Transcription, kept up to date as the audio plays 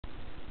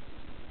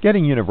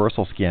Getting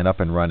Universal Scan up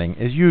and running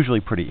is usually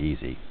pretty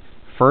easy.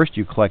 First,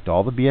 you collect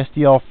all the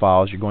BSDL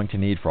files you're going to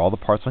need for all the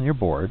parts on your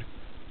board.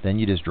 Then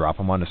you just drop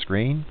them on the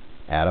screen,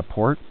 add a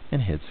port,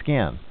 and hit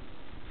Scan.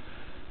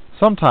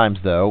 Sometimes,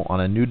 though, on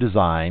a new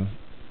design,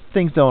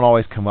 things don't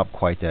always come up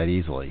quite that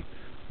easily.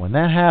 When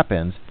that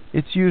happens,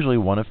 it's usually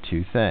one of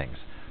two things.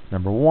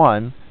 Number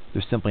one,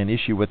 there's simply an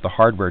issue with the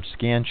hardware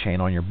scan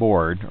chain on your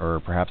board, or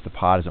perhaps the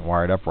pod isn't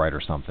wired up right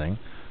or something.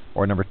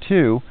 Or number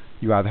two,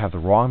 you either have the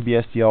wrong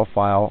BSDL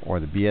file or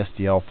the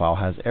BSDL file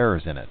has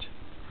errors in it.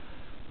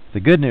 The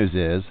good news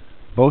is,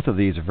 both of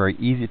these are very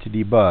easy to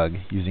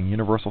debug using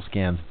Universal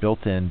Scan's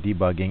built-in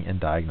debugging and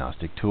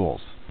diagnostic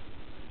tools.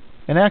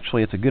 And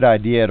actually, it's a good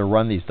idea to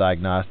run these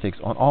diagnostics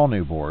on all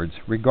new boards,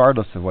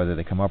 regardless of whether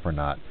they come up or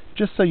not,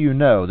 just so you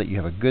know that you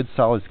have a good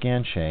solid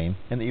scan chain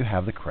and that you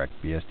have the correct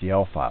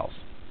BSDL files.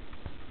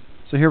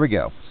 So here we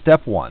go.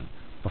 Step 1.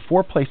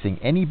 Before placing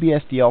any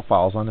BSDL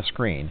files on the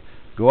screen,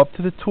 go up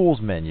to the Tools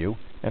menu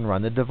and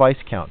run the Device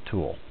Count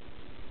tool.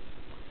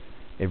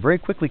 It very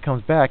quickly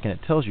comes back and it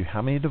tells you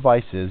how many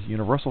devices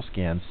Universal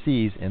Scan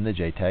sees in the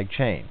JTAG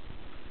chain.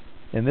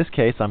 In this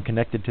case, I'm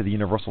connected to the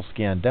Universal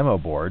Scan demo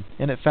board,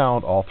 and it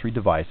found all 3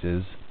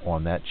 devices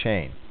on that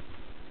chain.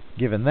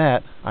 Given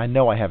that, I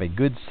know I have a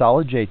good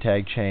solid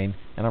JTAG chain,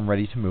 and I'm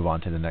ready to move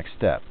on to the next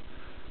step.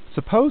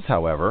 Suppose,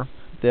 however,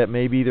 that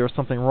maybe there's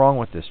something wrong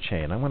with this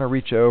chain. I'm going to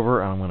reach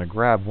over and I'm going to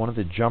grab one of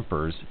the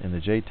jumpers in the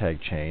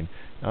JTAG chain,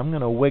 and I'm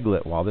going to wiggle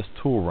it while this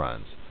tool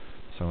runs.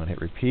 So I'm going to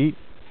hit repeat,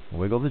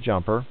 wiggle the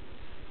jumper,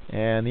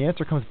 and the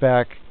answer comes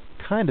back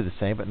kind of the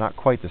same, but not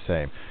quite the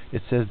same.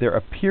 It says there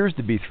appears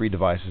to be 3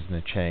 devices in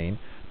the chain,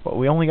 but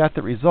we only got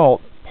the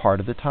result part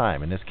of the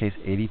time, in this case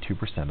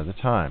 82% of the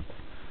time.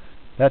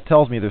 That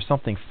tells me there's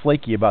something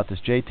flaky about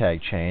this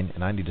JTAG chain,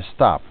 and I need to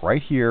stop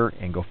right here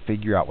and go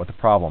figure out what the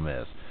problem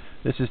is.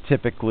 This is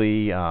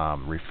typically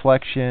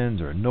reflections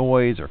or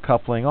noise or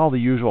coupling, all the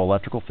usual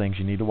electrical things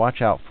you need to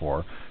watch out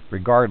for.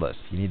 Regardless,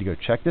 you need to go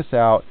check this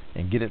out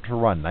and get it to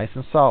run nice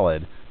and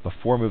solid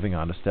before moving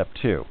on to step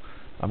 2.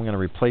 I'm going to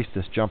replace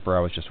this jumper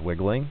I was just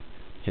wiggling,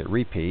 hit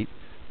repeat,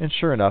 and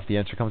sure enough the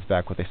answer comes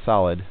back with a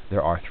solid,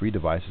 there are 3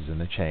 devices in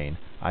the chain.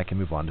 I can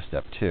move on to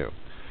step 2.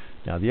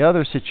 Now the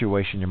other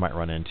situation you might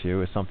run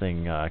into is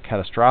something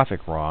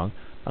catastrophic wrong.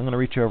 I'm going to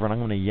reach over and I'm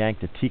going to yank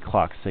the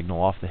T-clock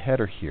signal off the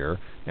header here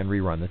and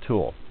rerun the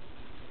tool.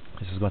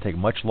 This is going to take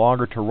much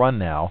longer to run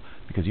now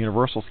because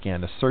Universal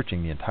Scan is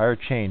searching the entire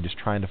chain just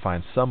trying to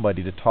find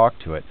somebody to talk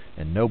to it,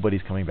 and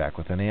nobody's coming back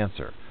with an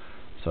answer.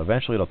 So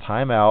eventually it'll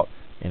time out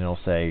and it'll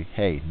say,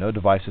 hey, no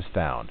devices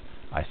found.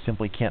 I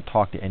simply can't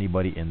talk to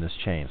anybody in this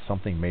chain.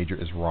 Something major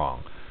is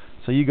wrong.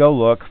 So you go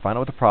look, find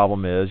out what the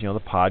problem is. The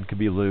pod could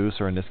be loose,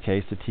 or in this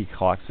case the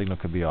T-clock signal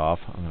could be off.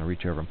 I'm going to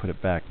reach over and put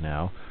it back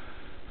now.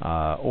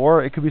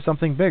 Or it could be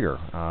something bigger.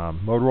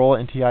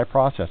 Motorola NTI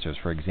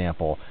processors, for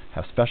example,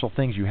 have special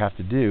things you have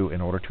to do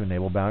in order to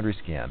enable boundary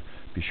scan.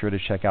 Be sure to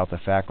check out the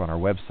FAQ on our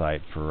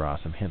website for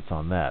some hints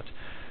on that.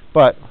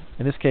 But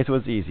in this case it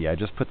was easy. I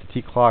just put the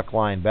T-clock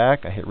line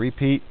back, I hit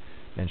repeat,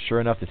 and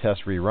sure enough the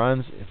test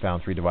reruns. It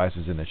found 3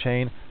 devices in the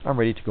chain. I'm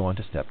ready to go on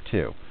to step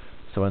 2.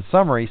 So in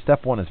summary,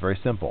 step 1 is very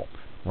simple.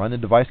 Run the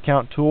device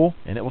count tool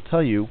and it will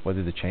tell you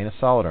whether the chain is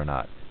solid or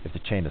not. If the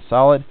chain is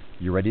solid,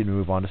 you're ready to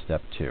move on to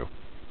step 2.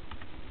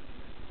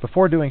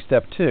 Before doing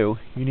step 2,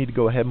 you need to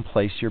go ahead and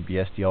place your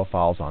BSDL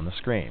files on the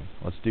screen.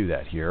 Let's do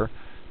that here.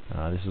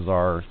 This is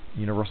our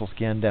Universal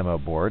Scan demo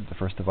board. The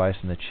first device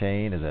in the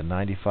chain is a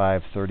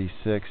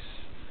 9536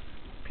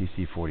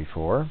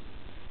 PC44.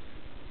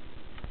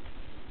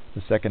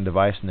 The second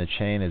device in the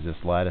chain is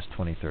this Lattice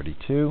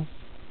 2032.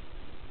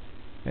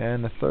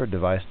 And the third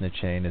device in the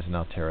chain is an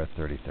Altera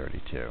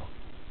 3032.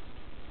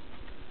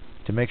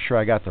 To make sure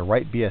I got the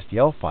right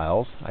BSDL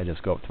files, I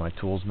just go up to my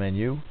Tools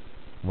menu,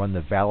 run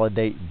the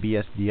Validate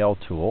BSDL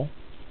tool,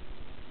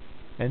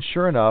 and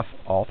sure enough,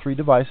 all 3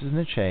 devices in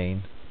the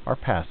chain are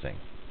passing.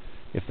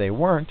 If they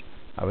weren't,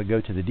 I would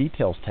go to the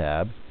Details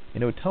tab,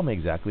 and it would tell me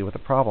exactly what the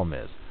problem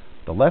is.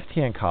 The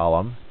left-hand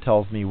column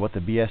tells me what the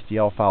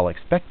BSDL file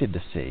expected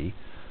to see.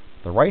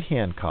 The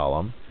right-hand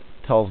column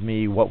tells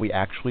me what we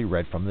actually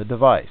read from the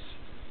device.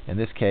 In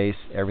this case,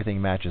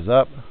 everything matches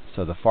up,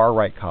 so the far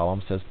right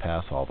column says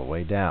pass all the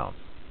way down.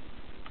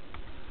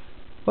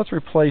 Let's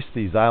replace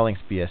the Xilinx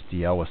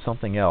BSDL with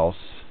something else,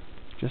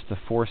 just to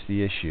force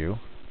the issue.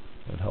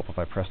 It would help if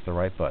I press the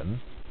right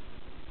button.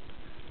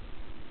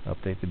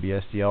 Update the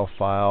BSDL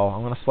file.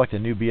 I'm going to select a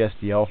new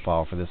BSDL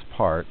file for this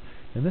part,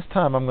 and this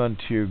time I'm going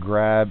to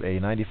grab a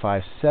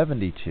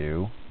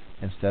 9572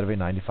 instead of a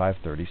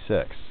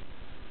 9536.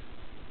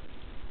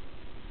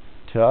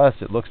 To us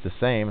it looks the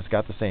same, it's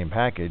got the same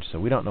package, so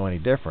we don't know any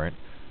different,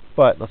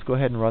 but let's go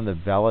ahead and run the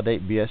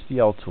Validate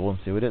BSDL tool and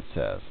see what it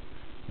says.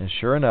 And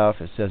sure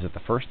enough, it says that the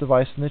first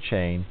device in the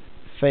chain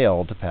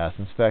failed to pass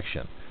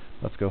inspection.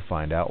 Let's go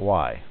find out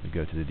why. We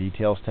go to the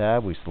Details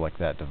tab, we select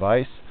that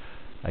device.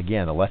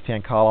 Again, the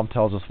left-hand column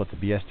tells us what the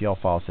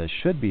BSDL file says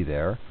should be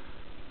there.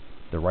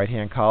 The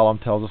right-hand column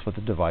tells us what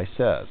the device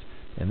says.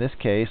 In this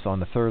case, on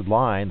the third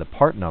line, the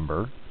part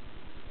number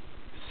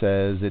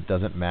says it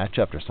doesn't match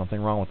up. There's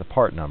something wrong with the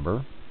part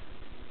number.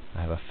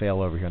 I have a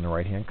fail over here in the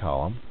right-hand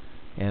column.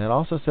 And it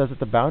also says that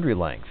the boundary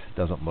length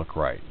doesn't look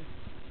right.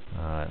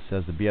 It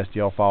says the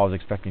BSDL file is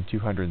expecting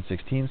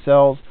 216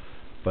 cells,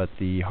 but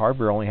the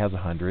hardware only has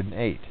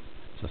 108.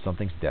 So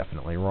something's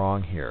definitely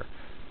wrong here.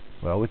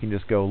 Well, we can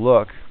just go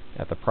look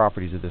at the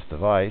properties of this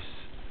device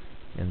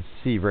and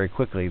see very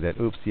quickly that,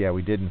 oops, yeah,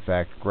 we did in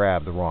fact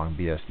grab the wrong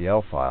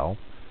BSDL file.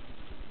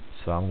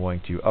 So I'm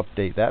going to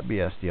update that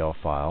BSDL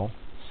file,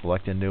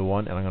 select a new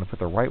one, and I'm going to put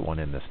the right one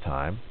in this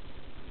time.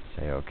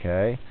 Say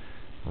OK.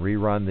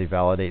 Rerun the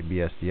Validate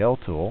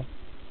BSDL tool,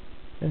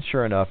 and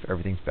sure enough,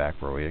 everything's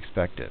back where we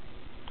expect it.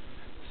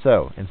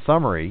 So, in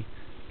summary,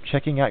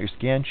 checking out your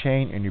scan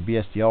chain and your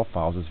BSDL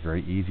files is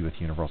very easy with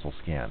Universal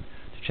Scan.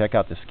 To check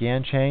out the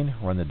scan chain,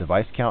 run the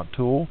device count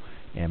tool,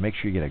 and make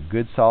sure you get a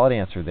good solid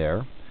answer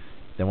there.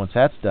 Then once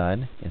that's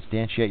done,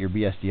 instantiate your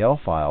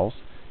BSDL files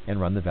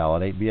and run the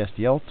Validate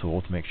BSDL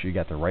tool to make sure you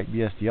got the right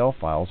BSDL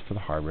files for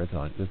the hardware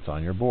that's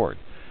on your board.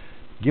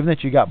 Given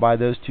that you got by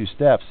those two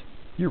steps,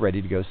 you're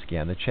ready to go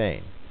scan the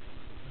chain.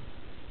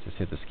 Just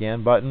hit the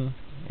scan button,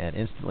 and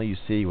instantly you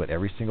see what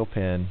every single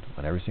pin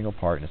on every single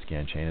part in the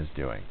scan chain is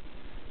doing.